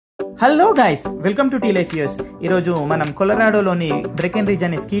Hello guys, welcome to Tlife US. ఈరోజు మనం కొలరాడోలోని బ్రెకెన్రిడ్జ్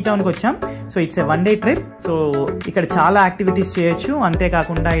అనే స్కీ టౌన్కి వచ్చాం. So it's a 1 day trip. So ఇక్కడ చాలా యాక్టివిటీస్ చేయొచ్చు.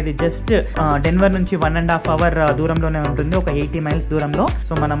 అంతేకాకుండా ఇది జస్ట్ డెన్వర్ నుంచి 1.5 hour దూరంలోనే ఉంటుంది, ఒక 80 miles దూరంలో.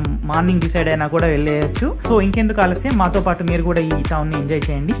 సో మనం మార్నింగ్ డిసైడ్ అయినా కూడా వెళ్ళేయచ్చు. సో ఇంకెందుకు ఆలస్యం, మాతో పాటు మీరు కూడా ఈ టౌన్ ని ఎంజాయ్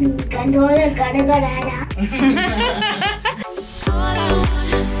చేయండి.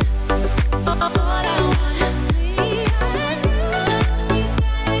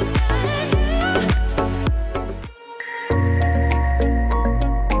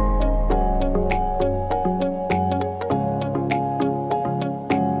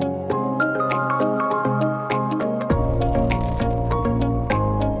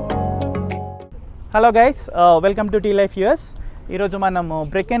 Hello guys, welcome to Tlife US. ఈరోజు మనము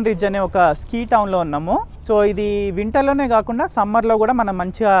బ్రెకెన్రిడ్జ్ అనే ఒక స్కీ టౌన్లో ఉన్నాము. సో ఇది వింటర్లోనే కాకుండా సమ్మర్లో కూడా మనం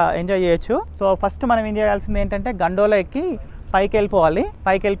మంచిగా ఎంజాయ్ చేయొచ్చు. సో ఫస్ట్ మనం ఏం చేయాల్సింది ఏంటంటే గండోలా ఎక్కి పైకి వెళ్ళిపోవాలి.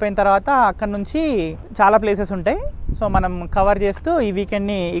 పైకి వెళ్ళిపోయిన తర్వాత అక్కడ నుంచి చాలా ప్లేసెస్ ఉంటాయి. సో మనం కవర్ చేస్తూ ఈ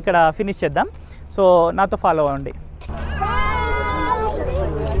వీకెండ్ని ఇక్కడ ఫినిష్ చేద్దాం. సో నాతో ఫాలో అవ్వండి.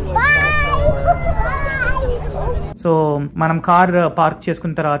 సో మనం కార్ పార్క్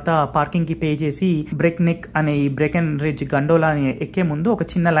చేసుకున్న తర్వాత పార్కింగ్ కి పే చేసి బ్రెక్ నెక్ అనే ఈ బ్రెకెన్రిడ్జ్ గండోలా ఎక్కే ముందు ఒక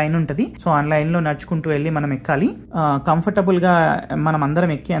చిన్న లైన్ ఉంటది. సో ఆ లైన్ లో నడుచుకుంటూ వెళ్ళి మనం ఎక్కాలి. కంఫర్టబుల్ గా మనం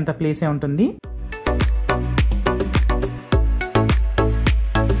అందరం ఎక్కే అంత ప్లేసే ఉంటుంది.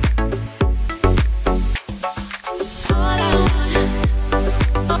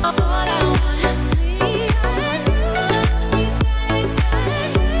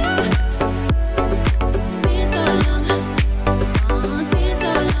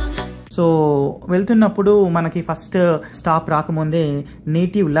 సో వెళ్తున్నప్పుడు మనకి ఫస్ట్ స్టాప్ రాకముందే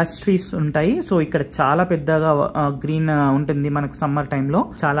నేటివ్ లష్ ట్రీస్ ఉంటాయి. సో ఇక్కడ చాలా పెద్దగా గ్రీన్ ఉంటుంది. మనకు సమ్మర్ టైంలో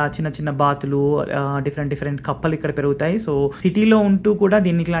చాలా చిన్న చిన్న బాతులు, డిఫరెంట్ కప్పలు ఇక్కడ పెరుగుతాయి. సో సిటీలో ఉంటూ కూడా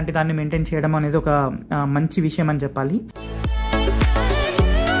దీన్ని ఇట్లాంటి దాన్ని మెయింటైన్ చేయడం అనేది ఒక మంచి విషయం అని చెప్పాలి.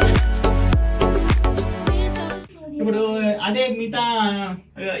 ఇప్పుడు అదే మిగతా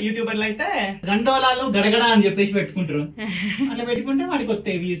యూట్యూబర్లు అయితే గండోలాలు గడగడ అని చెప్పేసి పెట్టుకుంటారు. అట్లా పెట్టుకుంటే వాడికి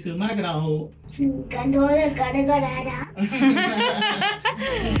వస్తాయి వ్యూస్, మనకు రావు.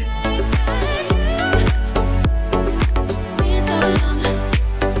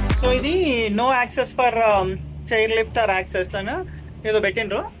 సో ఇది no access for chair lift are access అని ఏదో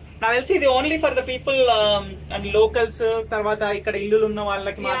పెట్టిండ్రు. నాకు తెలిసి ఇది only for the people and locals. తర్వాత ఇక్కడ ఇల్లులు ఉన్న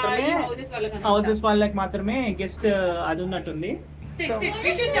వాళ్ళకి మాత్రమే, హౌసెస్ వాళ్ళకి మాత్రమే గెస్ట్ అది ఉన్నట్టుంది.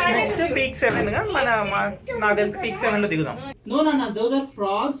 నెక్స్ట్ పీక్ 7 గా నాకు తెలిసి పీక్ 7 లో దిగుదాం. నో నాన్న, those are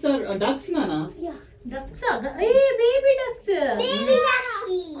frogs are ducks నాన్న. Ducks are baby ducks. Baby ducks.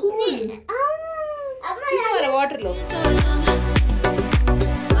 Cool. Just water lo.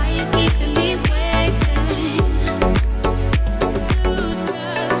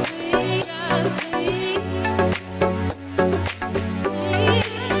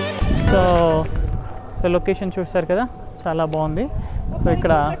 So location చూస్తారు కదా, చాలా బాగుంది. సో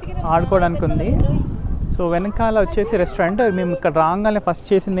ఇక్కడ ఆడుకోవడానికి ఉంది. సో వెనకాల వచ్చేసి రెస్టారెంట్. మేము ఇక్కడ రాగానే ఫస్ట్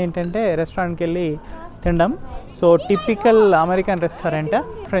చేసింది ఏంటంటే రెస్టారెంట్కి వెళ్ళి తినడం. So typical American restaurant.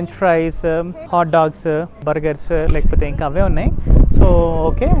 French fries, hot dogs, burgers, లేకపోతే ఇంకా అవే ఉన్నాయి. So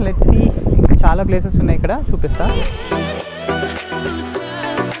okay, let's see. ఇంకా చాలా ప్లేసెస్ ఉన్నాయి ఇక్కడ, చూపిస్తా.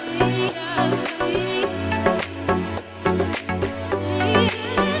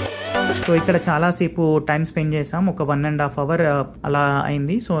 సో ఇక్కడ చాలాసేపు టైం స్పెండ్ చేసాం, ఒక 1.5 hour అలా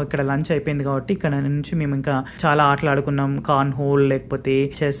అయింది. సో ఇక్కడ లంచ్ అయిపోయింది కాబట్టి ఇక్కడ నుంచి మేము ఇంకా చాలా ఆటలు ఆడుకున్నాం. కార్న్ హోల్, లేకపోతే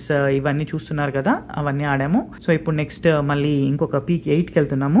చెస్, ఇవన్నీ చూస్తున్నారు కదా, అవన్నీ ఆడాము. సో ఇప్పుడు నెక్స్ట్ మళ్ళీ ఇంకొక పీక్ 8కి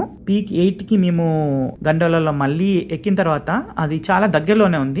వెళ్తున్నాము. పీక్ 8కి మేము గండోలాలో మళ్ళీ ఎక్కిన తర్వాత అది చాలా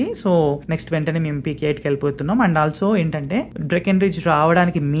దగ్గరలోనే ఉంది. సో నెక్స్ట్ వెంటనే మేము పీక్ 8కి వెళ్ళిపోతున్నాం. అండ్ ఆల్సో ఏంటంటే బ్రెకెన్రిడ్జ్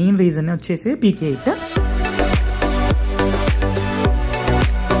రావడానికి మెయిన్ రీజన్ వచ్చేసి పీక్ 8.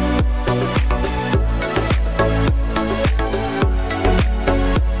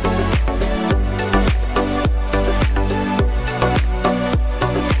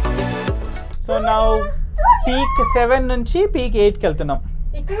 సో నా పీక్ 7 నుంచి పీక్ 8కి వెళ్తున్నాం.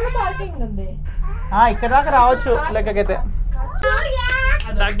 ఇక్కడ దాకా రావచ్చు లెక్కకైతే.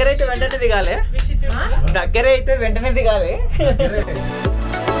 దగ్గర అయితే వెంటనే దిగాలి.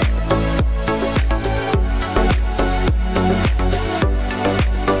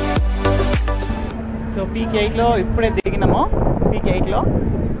 సో పీక్ 8లో ఇప్పుడే దిగినాము. పీక్ 8లో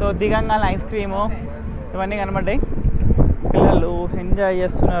సో దిగంగానే ఐస్ క్రీము ఇవన్నీ కనబడ్డాయి. పిల్లలు ఎంజాయ్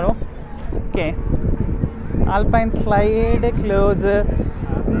చేస్తున్నారు. Okay, alpine slide close.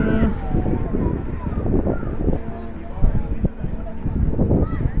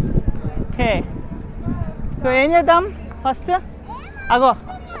 Okay, so ఏం చేద్దాం ఫస్ట్? అగో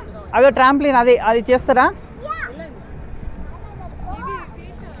అదో ట్రాంప్లిన్, అది చేస్తారా?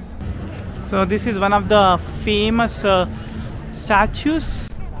 So this is one of the famous statues,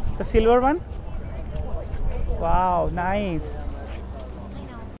 the silver one. Wow, nice.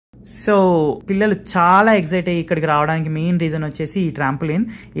 So పిల్లలు చాలా ఎక్సైట్ అయ్యి ఇక్కడికి రావడానికి మెయిన్ రీజన్ వచ్చేసి ఈ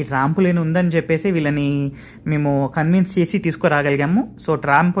ట్రాంపోలిన్ ఉందని చెప్పేసి వీళ్ళని మేము కన్విన్స్ చేసి తీసుకురాగలిగాము. సో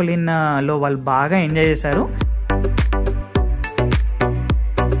ట్రాంపోలిన్లో వాళ్ళు బాగా ఎంజాయ్ చేశారు.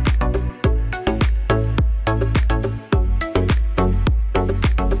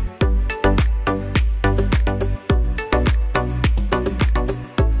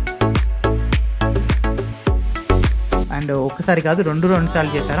 అండ్ ఒక్కసారి కాదు, రెండు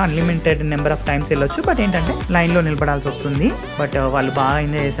సార్లు చేశారు. అన్లిమిటెడ్ నెంబర్ ఆఫ్ టైమ్స్ వెళ్ళొచ్చు. బట్ ఏంటంటే లైన్లో నిలబడాల్సి వస్తుంది. బట్ వాళ్ళు బాగా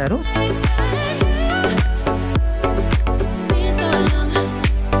ఎంజాయ్ చేశారు.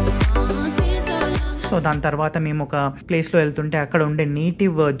 సో దాని తర్వాత మేము ఒక ప్లేస్లో వెళ్తుంటే అక్కడ ఉండే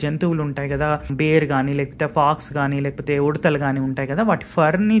నేటివ్ జంతువులు ఉంటాయి కదా, బేర్ కానీ లేకపోతే ఫాక్స్ కానీ లేకపోతే ఉడతలు కానీ ఉంటాయి కదా, వాటి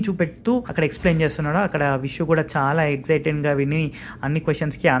ఫర్ని చూపెడుతూ అక్కడ ఎక్స్ప్లెయిన్ చేస్తున్నాడు. అక్కడ విషు కూడా చాలా ఎక్సైటెడ్గా విని అన్ని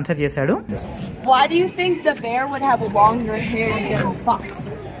క్వశ్చన్స్కి ఆన్సర్ చేశాడు. Why do you think the bear would have longer hair than a fox?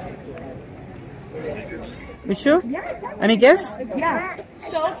 Vishu, any guess? Yeah.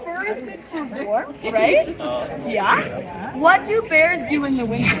 So fur is good for warmth, right? Yeah. What do bears do in the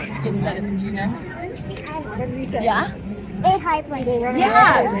winter? Just said it, do you know? Yeah. They hide when they run.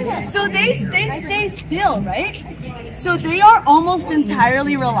 Yeah. So they stay still, right? So they are almost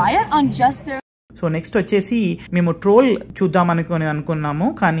entirely reliant on just their. So next వచ్చేసి మేము troll చూద్దాం అనుకున్నాము,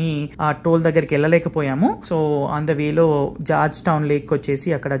 కానీ ఆ troll దగ్గరికి వెళ్ళలేకపోయాము. So on the వేలో George town lake వచ్చేసి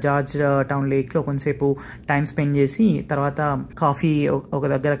అక్కడ జార్జ్ టౌన్ లేక్ లో కొంతసేపు టైం స్పెండ్ చేసి తర్వాత ఒక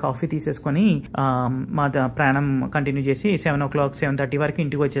దగ్గర కాఫీ తీసేసుకొని మా ప్రయాణం కంటిన్యూ చేసి 7 o'clock 7:30 వరకు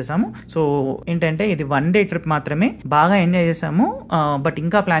ఇంటికి వచ్చేసాము. సో ఏంటంటే ఇది 1 day ట్రిప్ మాత్రమే. బాగా ఎంజాయ్ చేసాము. బట్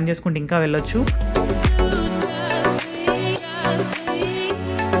ఇంకా ప్లాన్ చేసుకుంటే ఇంకా వెళ్ళొచ్చు.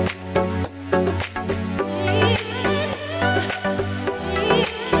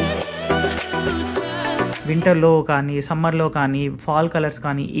 వింటర్లో కానీ సమ్మర్లో కానీ ఫాల్ కలర్స్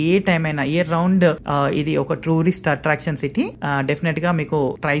కానీ ఏ టైం అయినా ఇయర్ రౌండ్ ఇది ఒక టూరిస్ట్ అట్రాక్షన్ సిటీ. డెఫినెట్గా మీకు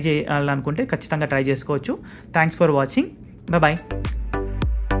ట్రై చేయాలనుకుంటే ఖచ్చితంగా ట్రై చేసుకోవచ్చు. Thanks for watching. బాయ్.